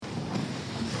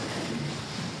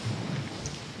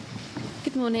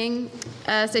Good morning.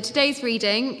 So today's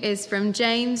reading is from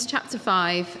James chapter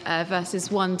 5,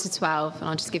 verses 1 to 12. And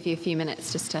I'll just give you a few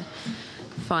minutes just to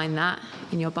find that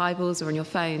in your Bibles or on your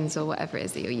phones or whatever it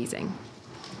is that you're using.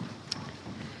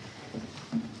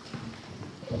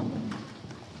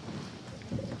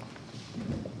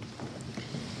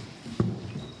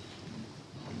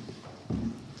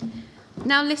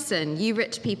 Now listen, you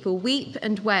rich people, weep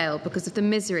and wail because of the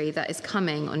misery that is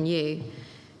coming on you.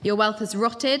 Your wealth has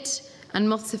rotted, and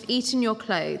moths have eaten your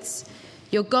clothes.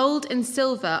 Your gold and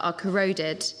silver are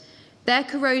corroded. Their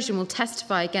corrosion will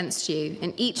testify against you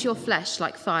and eat your flesh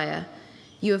like fire.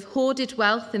 You have hoarded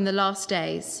wealth in the last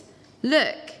days.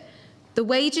 Look, the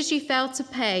wages you failed to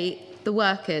pay the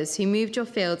workers who moved your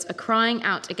fields are crying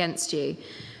out against you.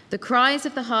 The cries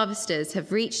of the harvesters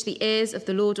have reached the ears of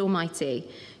the Lord Almighty.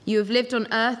 You have lived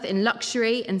on earth in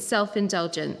luxury and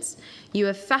self-indulgence. You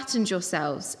have fattened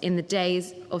yourselves in the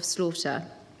days of slaughter.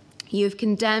 You have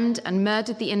condemned and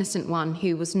murdered the innocent one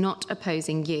who was not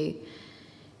opposing you.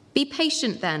 Be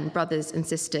patient then, brothers and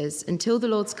sisters, until the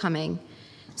Lord's coming.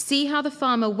 See how the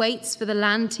farmer waits for the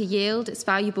land to yield its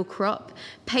valuable crop,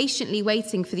 patiently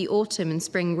waiting for the autumn and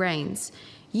spring rains.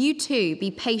 You too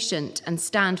be patient and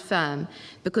stand firm,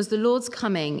 because the Lord's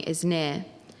coming is near.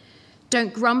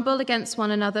 Don't grumble against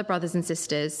one another, brothers and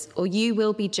sisters, or you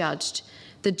will be judged.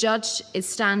 The judge is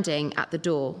standing at the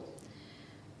door.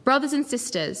 Brothers and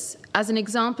sisters, as an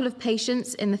example of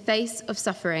patience in the face of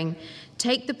suffering,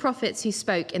 take the prophets who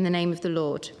spoke in the name of the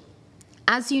Lord.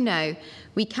 As you know,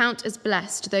 we count as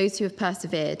blessed those who have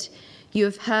persevered. You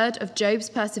have heard of Job's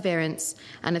perseverance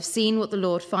and have seen what the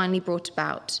Lord finally brought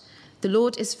about. The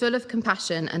Lord is full of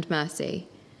compassion and mercy.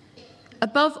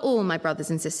 Above all, my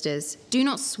brothers and sisters, do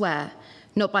not swear,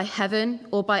 not by heaven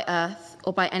or by earth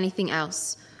or by anything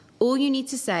else. All you need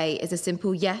to say is a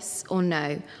simple yes or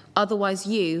no, otherwise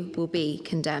you will be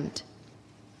condemned.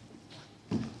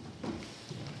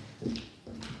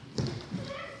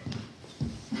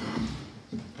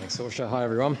 Thanks, Saoirse. Hi,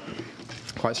 everyone.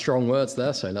 Quite strong words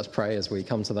there, so let's pray as we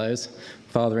come to those.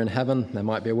 Father in heaven, there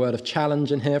might be a word of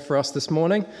challenge in here for us this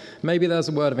morning. Maybe there's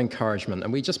a word of encouragement,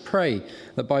 and we just pray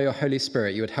that by your Holy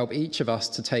Spirit you would help each of us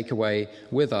to take away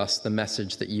with us the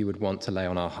message that you would want to lay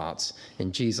on our hearts.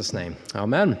 In Jesus' name,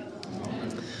 amen.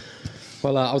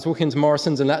 Well, I was walking to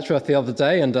Morrison's in Letchworth the other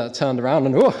day and turned around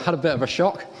and had a bit of a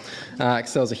shock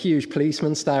because there was a huge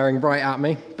policeman staring right at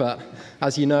me. But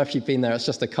as you know, if you've been there, it's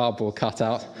just a cardboard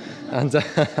cutout. And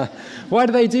why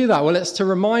do they do that? Well, it's to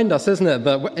remind us, isn't it,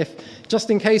 that if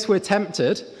just in case we're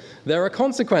tempted, there are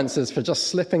consequences for just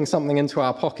slipping something into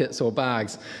our pockets or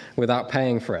bags without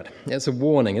paying for it. It's a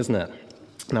warning, isn't it?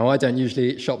 Now, I don't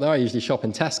usually shop there. I usually shop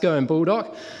in Tesco and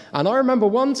Bulldog. And I remember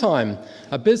one time,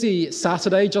 a busy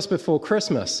Saturday just before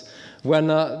Christmas, when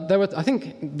there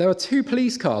were two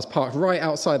police cars parked right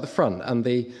outside the front, and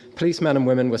the policemen and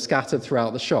women were scattered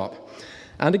throughout the shop.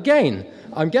 And again,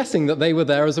 I'm guessing that they were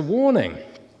there as a warning.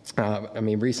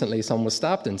 Recently someone was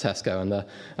stabbed in Tesco,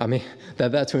 and they're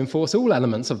there to enforce all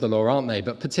elements of the law, aren't they?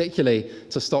 But particularly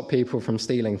to stop people from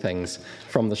stealing things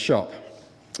from the shop.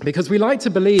 Because we like to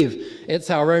believe it's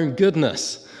our own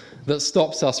goodness that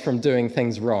stops us from doing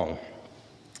things wrong.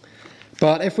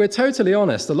 But if we're totally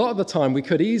honest, a lot of the time we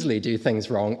could easily do things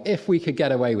wrong if we could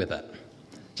get away with it.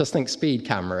 Just think speed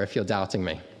camera if you're doubting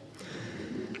me.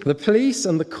 The police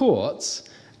and the courts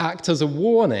act as a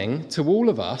warning to all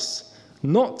of us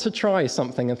not to try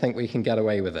something and think we can get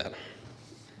away with it.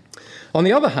 On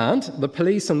the other hand, the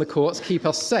police and the courts keep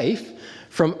us safe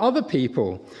from other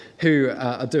people who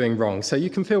are doing wrong. So you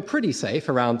can feel pretty safe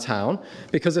around town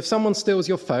because if someone steals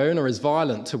your phone or is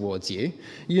violent towards you,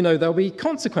 you know there'll be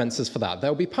consequences for that.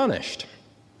 They'll be punished.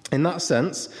 In that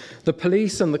sense, the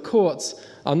police and the courts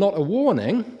are not a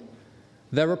warning,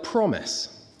 they're a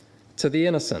promise to the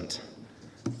innocent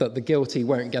that the guilty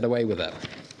won't get away with it.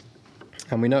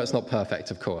 And we know it's not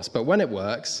perfect, of course, but when it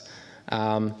works,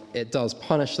 it does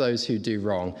punish those who do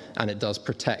wrong and it does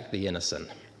protect the innocent.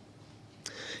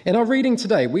 In our reading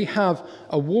today, we have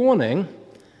a warning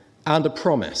and a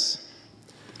promise,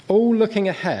 all looking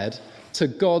ahead to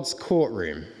God's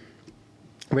courtroom,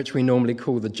 which we normally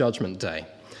call the Judgment Day.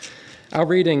 Our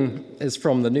reading is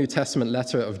from the New Testament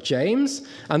letter of James,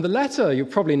 and the letter, you'll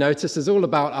probably notice, is all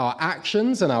about our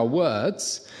actions and our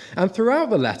words. And throughout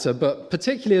the letter, but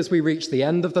particularly as we reach the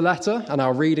end of the letter and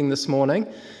our reading this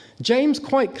morning, James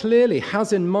quite clearly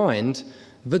has in mind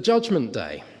the Judgment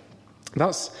Day.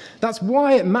 That's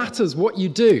why it matters what you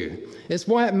do. It's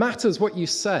why it matters what you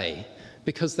say,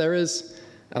 because there is,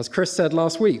 as Chris said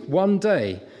last week, one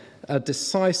day, a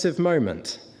decisive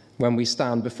moment when we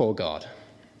stand before God.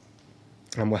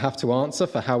 And we'll have to answer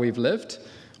for how we've lived,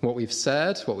 what we've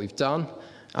said, what we've done,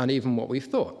 and even what we've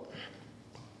thought.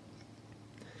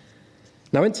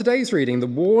 Now, in today's reading, the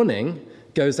warning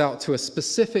goes out to a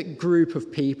specific group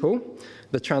of people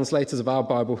the translators of our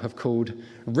Bible have called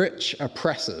rich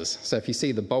oppressors. So if you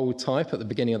see the bold type at the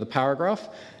beginning of the paragraph,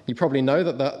 you probably know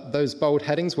that those bold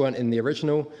headings weren't in the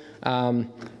original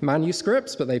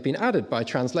manuscripts, but they've been added by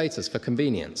translators for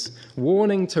convenience.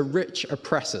 Warning to rich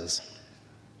oppressors.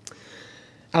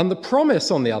 And the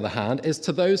promise, on the other hand, is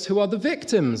to those who are the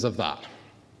victims of that.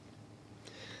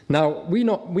 Now,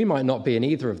 we might not be in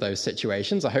either of those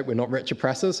situations. I hope we're not rich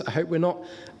oppressors. I hope we're not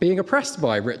being oppressed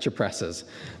by rich oppressors.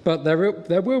 But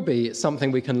there will be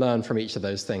something we can learn from each of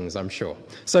those things, I'm sure.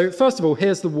 So first of all,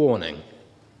 here's the warning.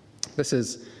 This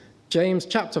is James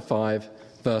chapter 5,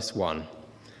 verse 1.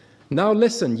 Now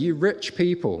listen, you rich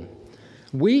people,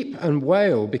 weep and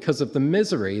wail because of the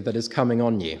misery that is coming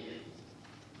on you.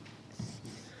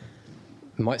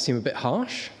 It might seem a bit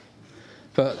harsh,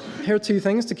 but here are two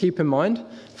things to keep in mind.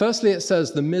 Firstly, it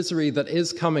says the misery that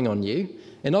is coming on you.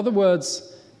 In other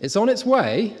words, it's on its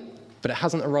way, but it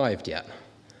hasn't arrived yet.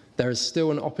 There is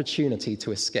still an opportunity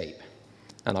to escape,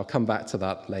 and I'll come back to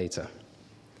that later.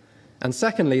 And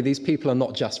secondly, these people are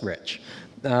not just rich.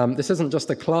 This isn't just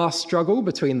a class struggle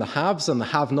between the haves and the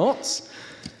have-nots.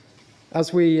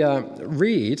 As we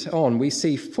read on, we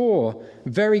see four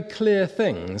very clear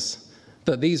things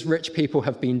that these rich people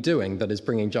have been doing that is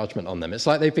bringing judgment on them. It's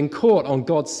like they've been caught on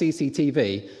God's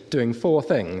CCTV doing four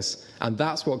things, and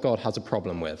that's what God has a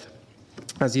problem with.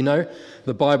 As you know,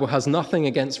 the Bible has nothing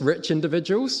against rich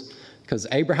individuals, because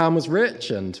Abraham was rich,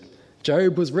 and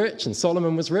Job was rich, and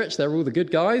Solomon was rich. They're all the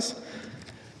good guys.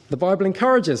 The Bible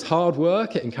encourages hard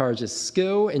work, it encourages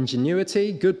skill,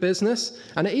 ingenuity, good business,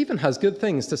 and it even has good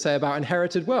things to say about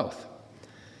inherited wealth.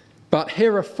 But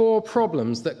here are four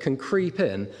problems that can creep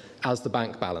in as the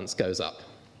bank balance goes up.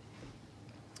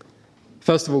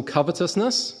 First of all,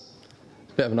 covetousness.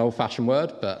 A bit of an old-fashioned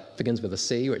word, but begins with a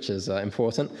C, which is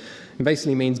important. It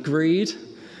basically means greed,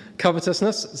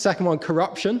 covetousness. Second one,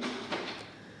 corruption.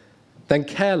 Then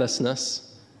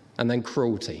carelessness, and then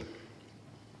cruelty.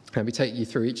 Let me take you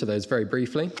through each of those very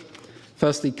briefly.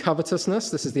 Firstly,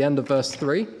 covetousness. This is the end of verse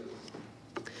 3.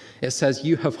 It says,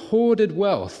 you have hoarded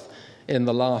wealth in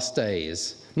the last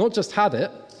days. Not just had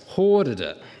it, hoarded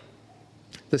it.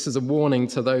 This is a warning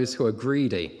to those who are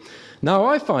greedy. Now,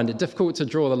 I find it difficult to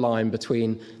draw the line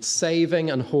between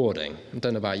saving and hoarding. I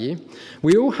don't know about you.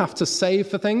 We all have to save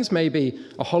for things, maybe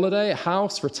a holiday, a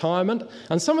house, retirement.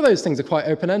 And some of those things are quite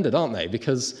open-ended, aren't they?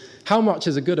 Because how much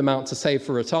is a good amount to save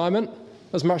for retirement?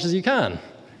 As much as you can.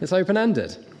 It's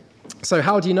open-ended. So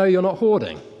how do you know you're not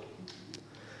hoarding?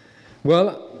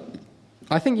 Well,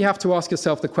 I think you have to ask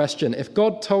yourself the question, if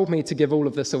God told me to give all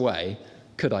of this away,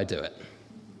 could I do it?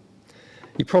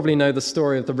 You probably know the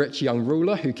story of the rich young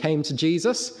ruler who came to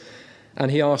Jesus,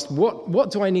 and he asked,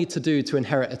 what do I need to do to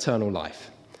inherit eternal life?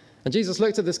 And Jesus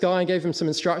looked at this guy and gave him some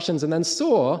instructions, and then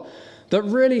saw that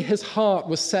really his heart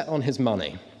was set on his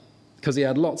money, because he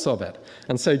had lots of it.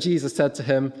 And so Jesus said to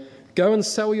him, go and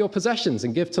sell your possessions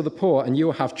and give to the poor, and you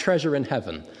will have treasure in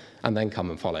heaven, and then come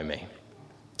and follow me.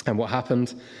 And what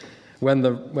happened? When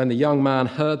the young man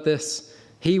heard this,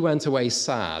 he went away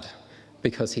sad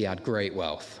because he had great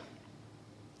wealth.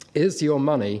 Is your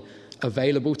money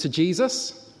available to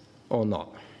Jesus or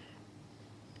not?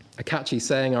 A catchy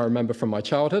saying I remember from my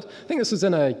childhood. I think this was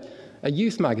in a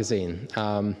youth magazine.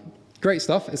 Great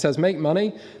stuff. It says, make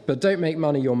money, but don't make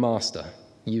money your master.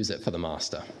 Use it for the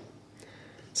master.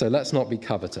 So let's not be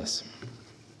covetous.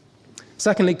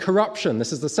 Secondly, corruption.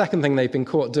 This is the second thing they've been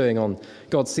caught doing on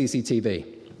God's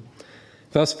CCTV.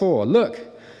 Verse 4, look,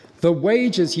 the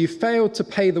wages you failed to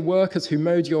pay the workers who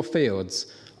mowed your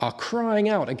fields are crying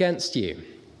out against you.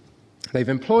 They've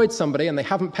employed somebody and they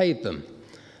haven't paid them.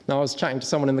 Now, I was chatting to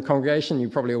someone in the congregation, you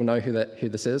probably all know who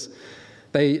this is.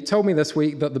 They told me this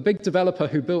week that the big developer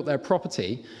who built their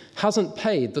property hasn't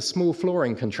paid the small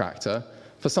flooring contractor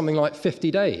for something like 50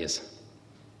 days.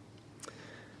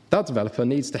 That developer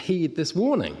needs to heed this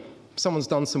warning. Someone's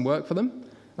done some work for them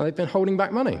and they've been holding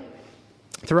back money.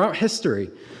 Throughout history,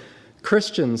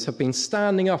 Christians have been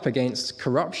standing up against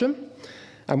corruption.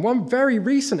 And one very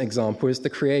recent example is the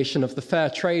creation of the Fair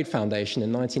Trade Foundation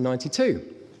in 1992.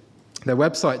 Their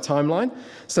website timeline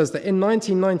says that in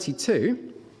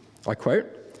 1992, I quote,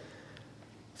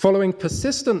 following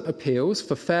persistent appeals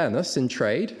for fairness in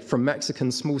trade from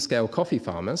Mexican small-scale coffee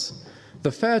farmers,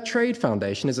 the Fair Trade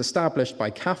Foundation is established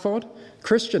by CAFOD,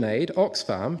 Christian Aid,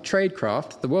 Oxfam,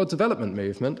 Tradecraft, the World Development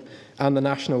Movement, and the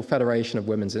National Federation of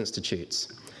Women's Institutes.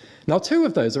 Now, two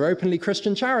of those are openly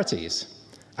Christian charities,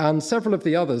 and several of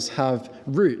the others have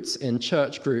roots in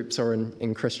church groups or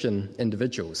in Christian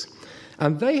individuals.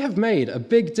 And they have made a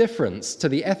big difference to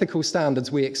the ethical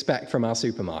standards we expect from our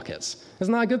supermarkets.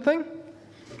 Isn't that a good thing?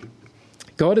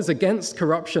 God is against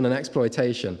corruption and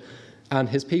exploitation, and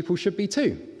his people should be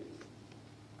too.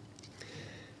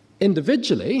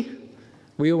 Individually,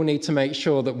 we all need to make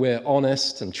sure that we're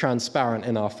honest and transparent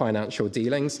in our financial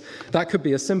dealings. That could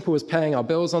be as simple as paying our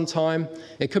bills on time.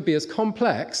 It could be as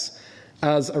complex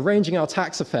as arranging our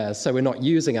tax affairs so we're not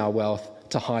using our wealth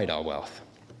to hide our wealth.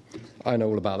 I know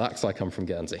all about that because I come from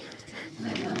Guernsey.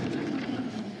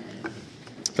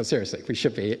 But seriously, we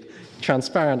should be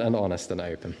transparent and honest and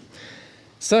open.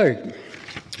 So,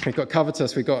 we've got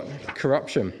covetous, we've got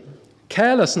corruption.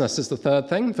 Carelessness is the third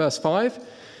thing, verse 5.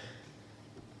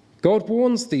 God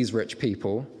warns these rich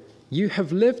people, you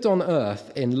have lived on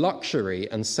earth in luxury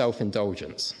and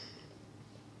self-indulgence.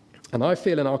 And I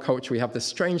feel in our culture we have this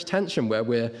strange tension where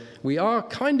we are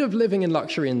kind of living in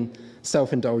luxury and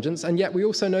self-indulgence, and yet we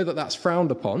also know that that's frowned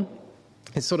upon.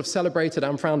 It's sort of celebrated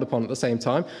and frowned upon at the same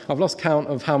time. I've lost count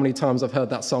of how many times I've heard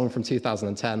that song from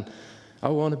 2010. I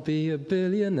want to be a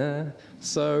billionaire,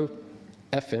 so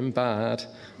effing bad,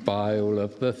 buy all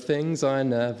of the things I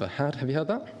never had. Have you heard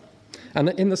that? And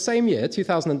in the same year,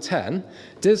 2010,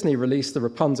 Disney released the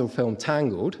Rapunzel film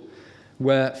Tangled,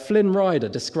 where Flynn Rider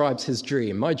describes his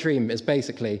dream. My dream is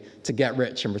basically to get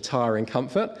rich and retire in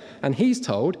comfort, and he's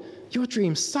told, your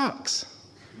dream sucks.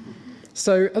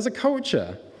 So as a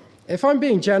culture, if I'm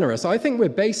being generous, I think we're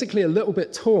basically a little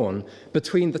bit torn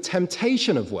between the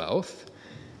temptation of wealth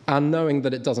and knowing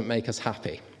that it doesn't make us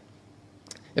happy.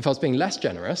 If I was being less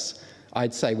generous,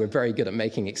 I'd say we're very good at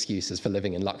making excuses for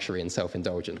living in luxury and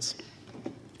self-indulgence.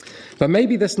 But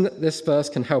maybe this verse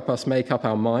can help us make up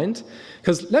our mind,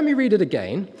 because let me read it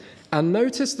again, and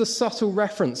notice the subtle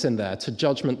reference in there to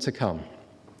judgment to come.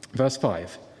 Verse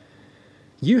 5.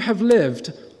 You have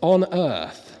lived on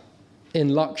earth in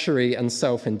luxury and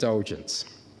self-indulgence.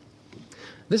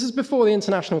 This is before the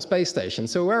International Space Station,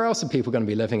 so where else are people going to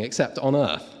be living except on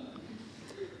Earth?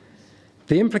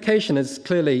 The implication is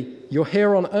clearly you're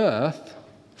here on Earth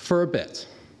for a bit,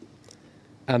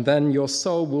 and then your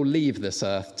soul will leave this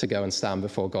earth to go and stand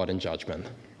before God in judgment.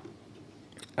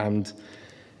 And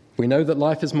we know that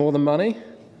life is more than money.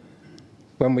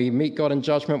 When we meet God in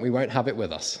judgment, we won't have it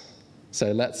with us.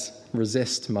 So let's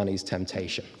resist money's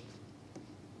temptation.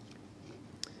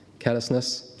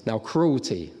 Carelessness. Now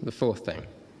cruelty, the fourth thing.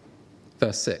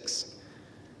 Verse 6.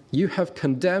 You have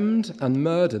condemned and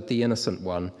murdered the innocent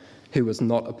one who was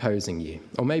not opposing you,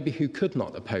 or maybe who could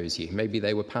not oppose you. Maybe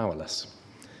they were powerless.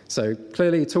 So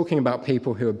clearly talking about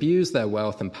people who abuse their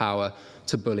wealth and power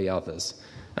to bully others.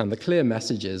 And the clear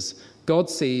message is God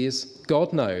sees,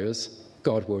 God knows,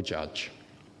 God will judge.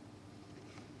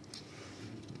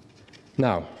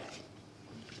 Now,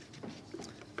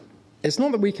 it's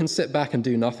not that we can sit back and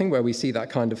do nothing where we see that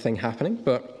kind of thing happening,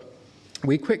 but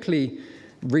we quickly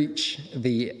reach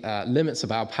the limits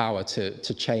of our power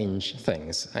to change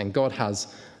things, and God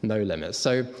has no limits.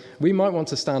 So we might want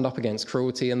to stand up against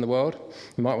cruelty in the world.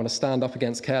 We might want to stand up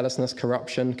against carelessness,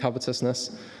 corruption,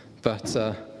 covetousness, but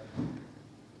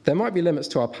there might be limits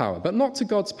to our power, but not to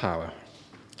God's power.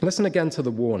 Listen again to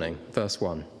the warning, verse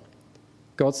 1.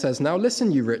 God says, now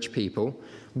listen, you rich people,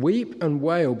 weep and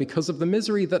wail because of the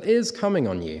misery that is coming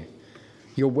on you.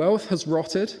 Your wealth has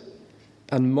rotted,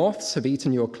 and moths have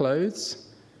eaten your clothes.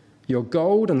 Your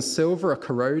gold and silver are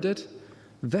corroded.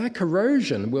 Their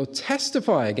corrosion will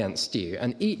testify against you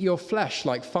and eat your flesh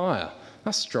like fire.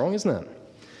 That's strong, isn't it?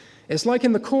 It's like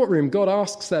in the courtroom, God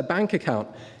asks their bank account,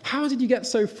 how did you get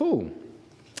so full?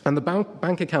 And the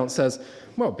bank account says,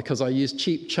 well, because I used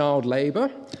cheap child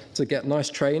labor to get nice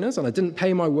trainers, and I didn't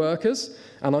pay my workers,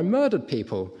 and I murdered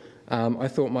people I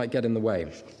thought might get in the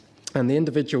way. And the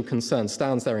individual concerned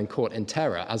stands there in court in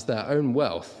terror as their own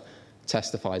wealth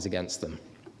testifies against them.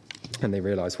 And they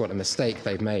realize what a mistake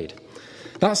they've made.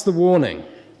 That's the warning.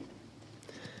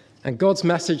 And God's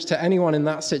message to anyone in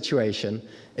that situation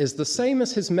is the same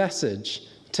as his message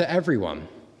to everyone,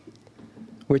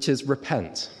 which is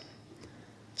repent.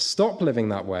 Stop living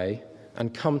that way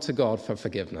and come to God for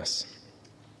forgiveness.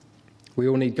 We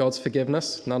all need God's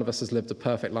forgiveness. None of us has lived a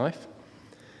perfect life.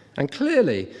 And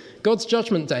clearly, God's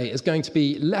judgment day is going to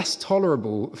be less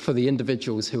tolerable for the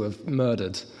individuals who have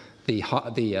murdered the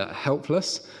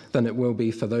helpless than it will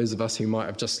be for those of us who might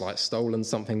have just stolen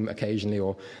something occasionally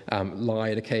or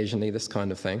lied occasionally, this kind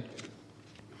of thing.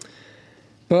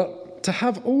 But to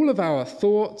have all of our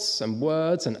thoughts and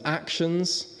words and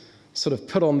actions sort of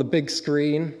put on the big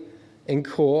screen in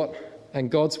court, and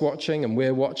God's watching and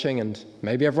we're watching and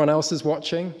maybe everyone else is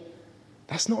watching,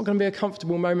 that's not going to be a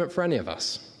comfortable moment for any of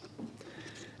us.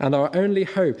 and our only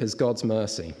hope is God's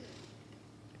mercy.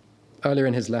 Earlier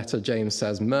in his letter, James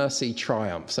says, mercy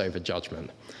triumphs over judgment.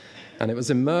 And it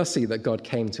was in mercy that God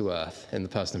came to earth in the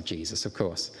person of Jesus, of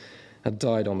course, and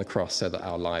died on the cross so that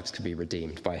our lives could be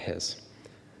redeemed by his.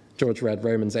 George read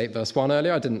Romans 8, verse 1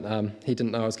 earlier. He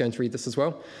didn't know I was going to read this as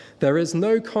well. There is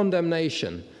no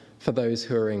condemnation for those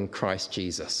who are in Christ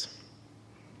Jesus.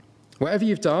 Whatever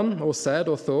you've done or said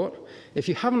or thought, if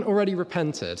you haven't already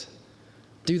repented,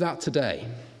 do that today.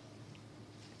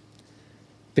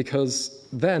 Because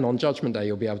then on Judgment Day,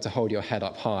 you'll be able to hold your head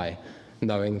up high,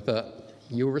 knowing that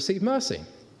you'll receive mercy.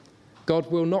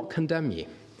 God will not condemn you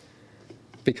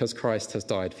because Christ has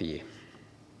died for you.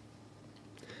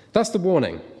 That's the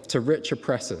warning to rich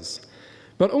oppressors.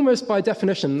 But almost by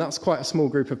definition, that's quite a small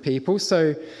group of people.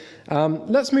 So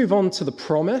let's move on to the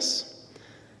promise.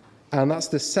 And that's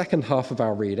the second half of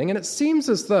our reading. And it seems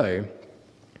as though,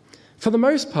 for the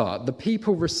most part, the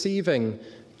people receiving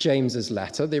James's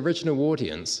letter, the original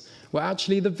audience, were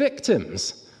actually the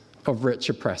victims of rich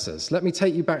oppressors. Let me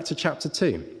take you back to chapter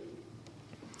 2.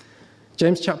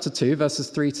 James chapter 2, verses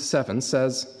 3 to 7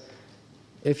 says,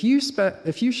 If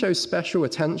you show special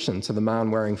attention to the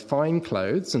man wearing fine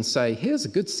clothes and say, here's a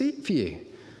good seat for you,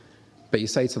 but you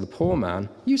say to the poor man,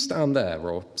 you stand there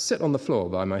or sit on the floor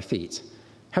by my feet,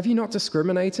 have you not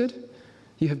discriminated?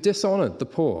 You have dishonored the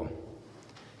poor.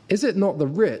 Is it not the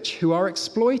rich who are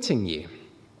exploiting you?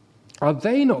 Are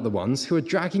they not the ones who are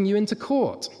dragging you into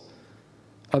court?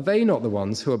 Are they not the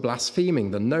ones who are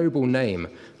blaspheming the noble name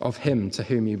of him to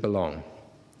whom you belong?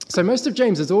 So most of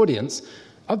James's audience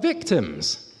are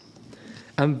victims.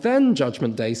 And then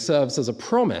Judgment Day serves as a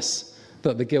promise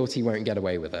that the guilty won't get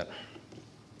away with it.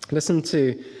 Listen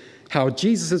to how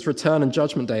Jesus' return and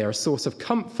Judgment Day are a source of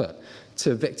comfort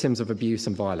to victims of abuse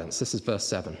and violence. This is verse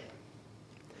 7.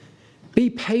 Be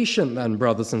patient then,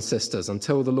 brothers and sisters,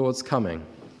 until the Lord's coming.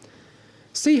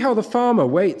 See how the farmer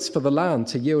waits for the land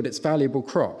to yield its valuable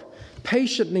crop,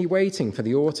 patiently waiting for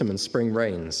the autumn and spring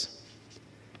rains.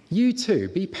 You too,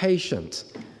 be patient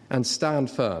and stand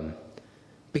firm,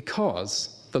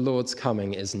 because the Lord's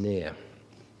coming is near.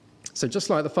 So just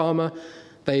like the farmer,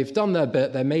 they've done their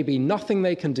bit. There may be nothing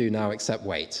they can do now except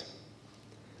wait.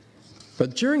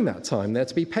 But during that time, they're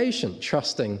to be patient,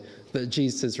 trusting that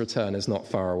Jesus' return is not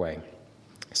far away.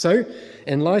 So,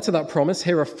 in light of that promise,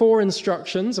 here are 4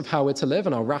 instructions of how we're to live,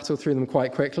 and I'll rattle through them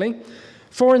quite quickly.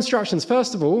 4 instructions.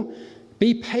 First of all,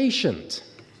 be patient.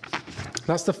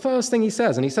 That's the first thing he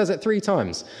says, and he says it 3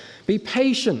 times. Be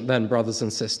patient then, brothers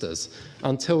and sisters,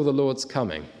 until the Lord's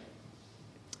coming.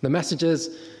 The message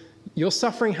is, your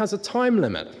suffering has a time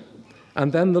limit,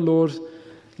 and then the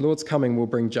Lord's coming will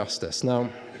bring justice. Now,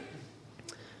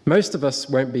 most of us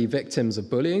won't be victims of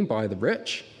bullying by the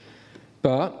rich,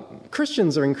 but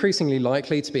Christians are increasingly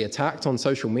likely to be attacked on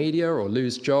social media or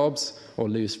lose jobs or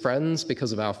lose friends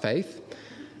because of our faith.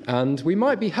 And we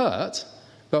might be hurt,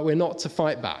 but we're not to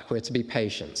fight back. We're to be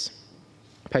patient.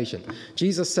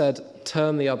 Jesus said,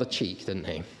 turn the other cheek, didn't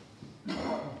he?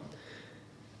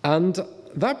 And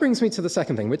that brings me to the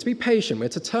second thing. We're to be patient. We're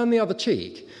to turn the other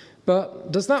cheek.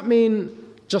 But does that mean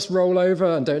just roll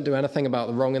over and don't do anything about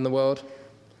the wrong in the world?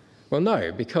 Well,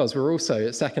 no, because we're also,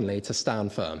 secondly, to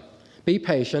stand firm. Be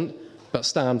patient, but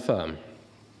stand firm.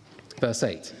 Verse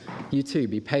 8, you too,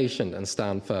 be patient and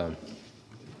stand firm.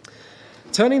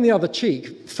 Turning the other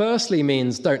cheek, firstly,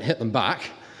 means don't hit them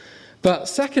back, but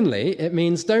secondly, it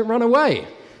means don't run away.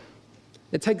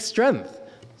 It takes strength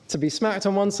to be smacked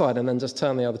on one side and then just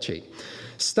turn the other cheek.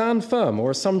 Stand firm, or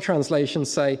as some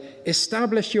translations say,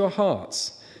 establish your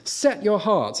hearts. Set your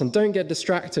hearts and don't get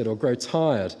distracted or grow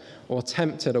tired or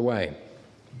tempted away.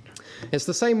 It's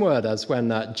the same word as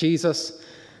when Jesus,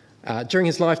 during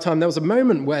his lifetime, there was a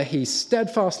moment where he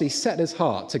steadfastly set his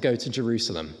heart to go to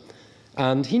Jerusalem.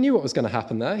 And he knew what was going to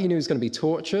happen there. He knew he was going to be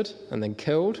tortured and then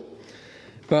killed.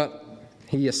 But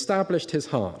he established his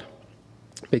heart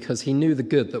because he knew the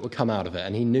good that would come out of it,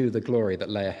 and he knew the glory that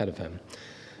lay ahead of him.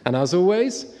 And as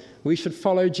always, we should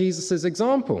follow Jesus'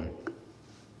 example.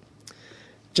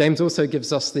 James also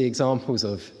gives us the examples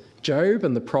of Job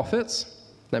and the prophets.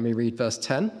 Let me read verse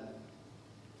 10.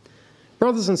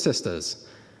 Brothers and sisters,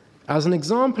 as an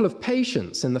example of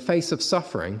patience in the face of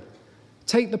suffering,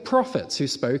 take the prophets who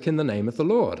spoke in the name of the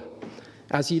Lord.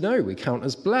 As you know, we count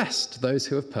as blessed those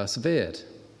who have persevered.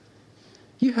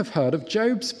 You have heard of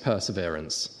Job's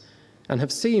perseverance and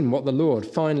have seen what the Lord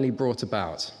finally brought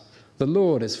about. The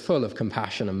Lord is full of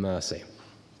compassion and mercy.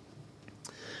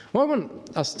 What I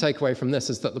want us to take away from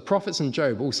this is that the prophets and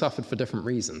Job all suffered for different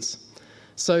reasons.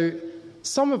 So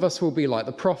some of us will be like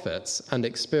the prophets and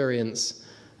experience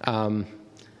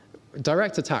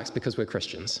direct attacks because we're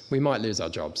Christians. We might lose our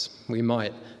jobs. We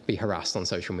might be harassed on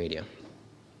social media.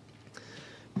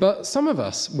 But some of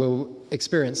us will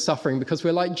experience suffering because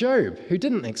we're like Job, who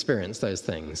didn't experience those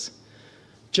things.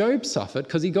 Job suffered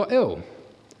because he got ill.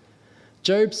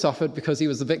 Job suffered because he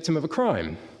was the victim of a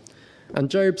crime. And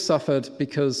Job suffered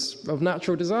because of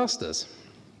natural disasters.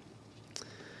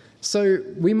 So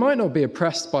we might not be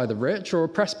oppressed by the rich or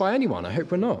oppressed by anyone. I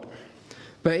hope we're not.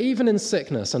 But even in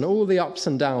sickness and all the ups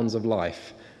and downs of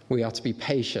life, we are to be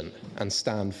patient and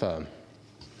stand firm.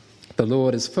 The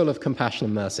Lord is full of compassion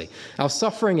and mercy. Our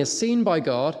suffering is seen by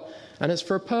God, and it's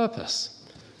for a purpose.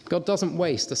 God doesn't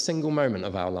waste a single moment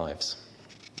of our lives.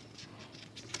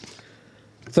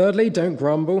 Thirdly, don't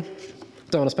grumble.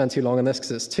 Don't want to spend too long on this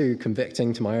because it's too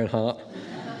convicting to my own heart.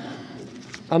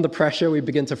 Under pressure, we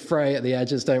begin to fray at the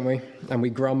edges, don't we? And we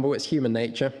grumble. It's human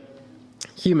nature.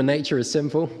 Human nature is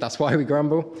sinful. That's why we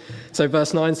grumble. So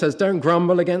verse 9 says, don't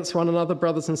grumble against one another,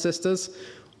 brothers and sisters,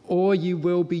 or you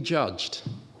will be judged.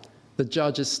 The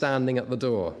judge is standing at the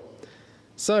door.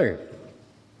 So,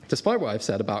 despite what I've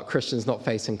said about Christians not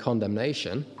facing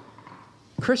condemnation,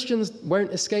 Christians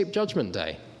won't escape judgment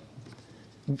day.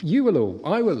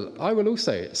 I will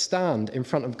also stand in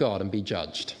front of God and be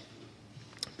judged.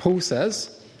 Paul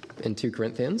says in 2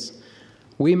 Corinthians,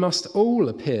 we must all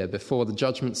appear before the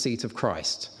judgment seat of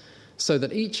Christ, so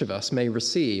that each of us may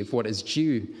receive what is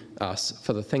due us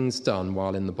for the things done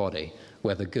while in the body,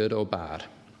 whether good or bad.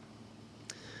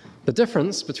 The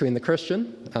difference between the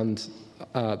Christian and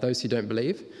those who don't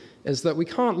believe is that we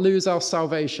can't lose our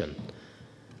salvation.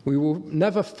 We will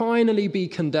never finally be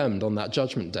condemned on that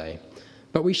judgment day,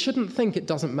 but we shouldn't think it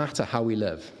doesn't matter how we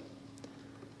live.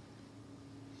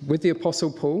 With the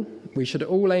Apostle Paul, we should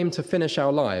all aim to finish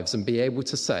our lives and be able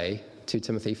to say, 2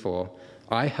 Timothy 4,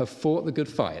 I have fought the good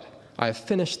fight, I have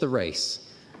finished the race,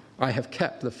 I have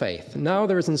kept the faith. Now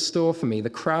there is in store for me the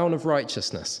crown of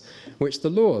righteousness, which the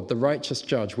Lord, the righteous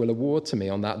judge, will award to me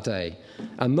on that day,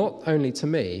 and not only to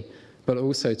me, but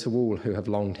also to all who have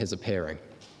longed his appearing.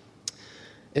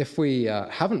 If we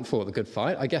haven't fought the good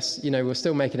fight, I guess, we'll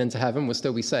still make it into heaven, we'll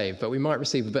still be saved, but we might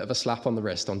receive a bit of a slap on the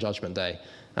wrist on Judgment Day.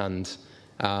 And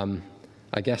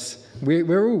I guess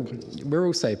we're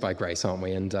all saved by grace, aren't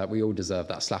we? And we all deserve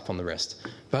that slap on the wrist.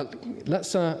 But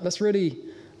let's really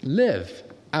live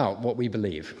out what we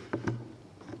believe.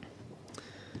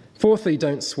 Fourthly,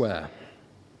 don't swear.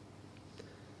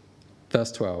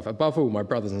 Verse 12, above all, my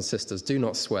brothers and sisters, do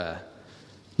not swear,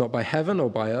 not by heaven or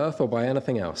by earth or by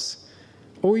anything else.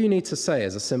 All you need to say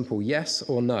is a simple yes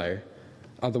or no,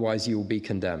 otherwise you will be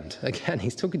condemned. Again,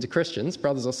 he's talking to Christians,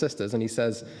 brothers or sisters, and he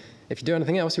says, if you do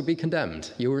anything else, you'll be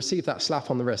condemned. You'll receive that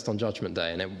slap on the wrist on Judgment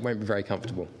Day, and it won't be very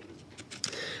comfortable.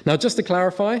 Now, just to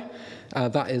clarify,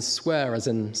 that is swear as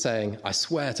in saying, I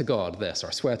swear to God this, or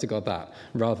I swear to God that,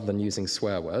 rather than using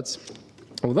swear words.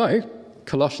 Although,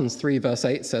 Colossians 3 verse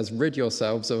 8 says, rid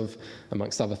yourselves of,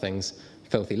 amongst other things,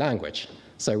 filthy language.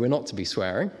 So we're not to be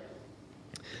swearing.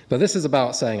 But this is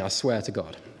about saying, I swear to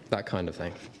God, that kind of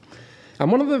thing.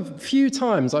 And one of the few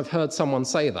times I've heard someone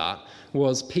say that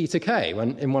was Peter Kay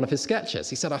in one of his sketches.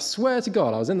 He said, I swear to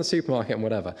God, I was in the supermarket and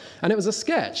whatever. And it was a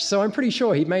sketch, so I'm pretty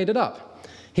sure he'd made it up.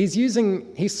 He's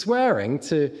swearing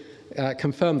to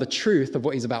confirm the truth of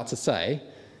what he's about to say,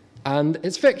 and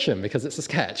it's fiction because it's a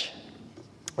sketch,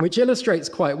 which illustrates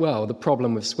quite well the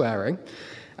problem with swearing.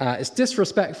 It's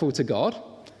disrespectful to God.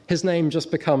 His name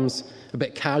just becomes a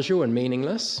bit casual and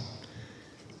meaningless.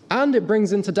 And it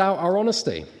brings into doubt our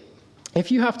honesty. If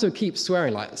you have to keep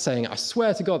swearing, like saying, I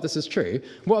swear to God this is true,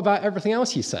 what about everything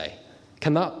else you say?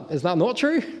 Is that not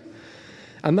true?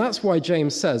 And that's why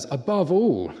James says, above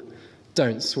all,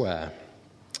 don't swear.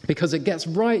 Because it gets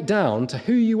right down to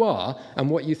who you are and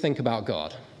what you think about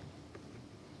God.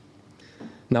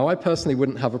 Now, I personally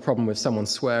wouldn't have a problem with someone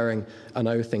swearing an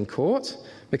oath in court,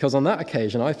 because on that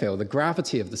occasion, I feel the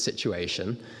gravity of the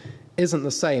situation isn't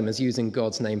the same as using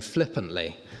God's name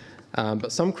flippantly.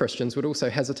 But some Christians would also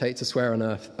hesitate to swear an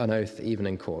oath even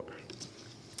in court.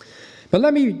 But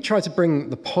let me try to bring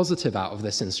the positive out of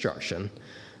this instruction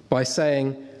by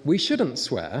saying we shouldn't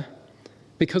swear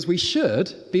because we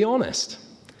should be honest,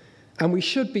 and we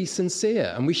should be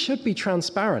sincere, and we should be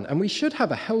transparent, and we should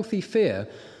have a healthy fear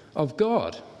of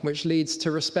God, which leads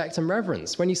to respect and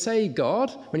reverence. When you say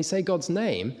God's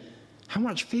name, how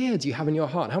much fear do you have in your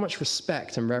heart? How much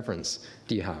respect and reverence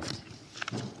do you have?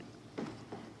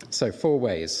 So 4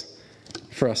 ways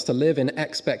for us to live in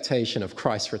expectation of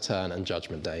Christ's return and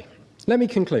Judgment Day. Let me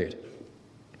conclude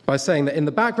by saying that in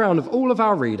the background of all of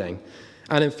our reading,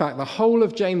 and in fact the whole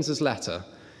of James's letter,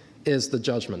 is the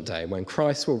Judgment Day when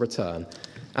Christ will return,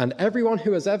 and everyone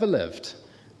who has ever lived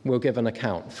will give an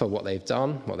account for what they've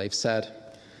done, what they've said,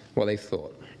 what they've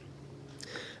thought.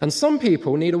 And some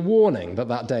people need a warning that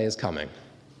that day is coming.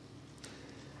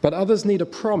 But others need a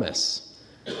promise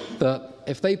that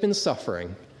if they've been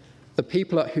suffering, the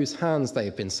people at whose hands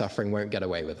they've been suffering won't get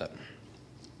away with it.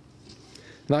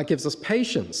 And that gives us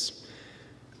patience,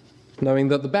 knowing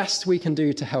that the best we can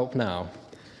do to help now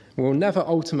will never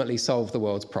ultimately solve the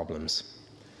world's problems.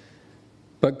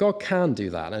 But God can do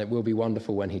that, and it will be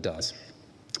wonderful when he does.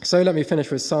 So let me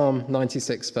finish with Psalm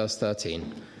 96, verse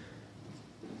 13.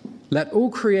 Let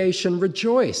all creation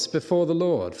rejoice before the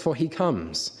Lord, for he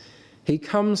comes. He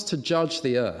comes to judge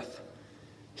the earth.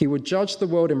 He will judge the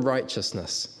world in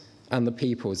righteousness and the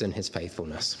peoples in his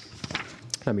faithfulness.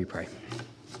 Let me pray.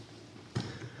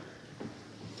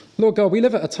 Lord God, we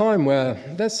live at a time where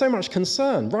there's so much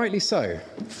concern, rightly so,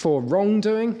 for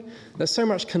wrongdoing. There's so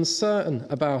much concern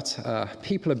about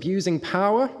people abusing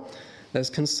power. There's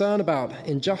concern about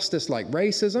injustice like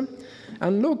racism.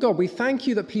 And Lord God, we thank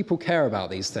you that people care about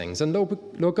these things. And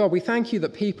Lord God, we thank you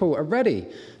that people are ready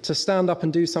to stand up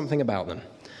and do something about them.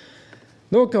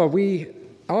 Lord God, we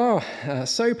are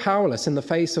so powerless in the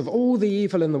face of all the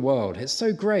evil in the world. It's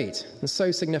so great and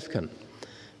so significant.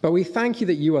 But we thank you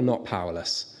that you are not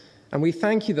powerless. And we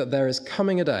thank you that there is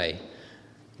coming a day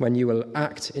when you will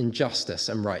act in justice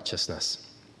and righteousness.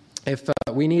 If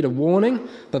we need a warning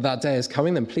that that day is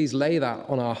coming, then please lay that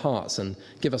on our hearts and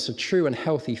give us a true and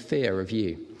healthy fear of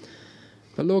you.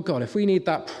 But Lord God, if we need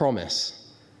that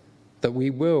promise that we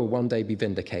will one day be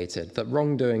vindicated, that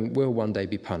wrongdoing will one day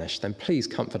be punished, then please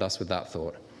comfort us with that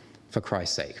thought for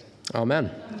Christ's sake. Amen.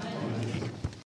 Amen.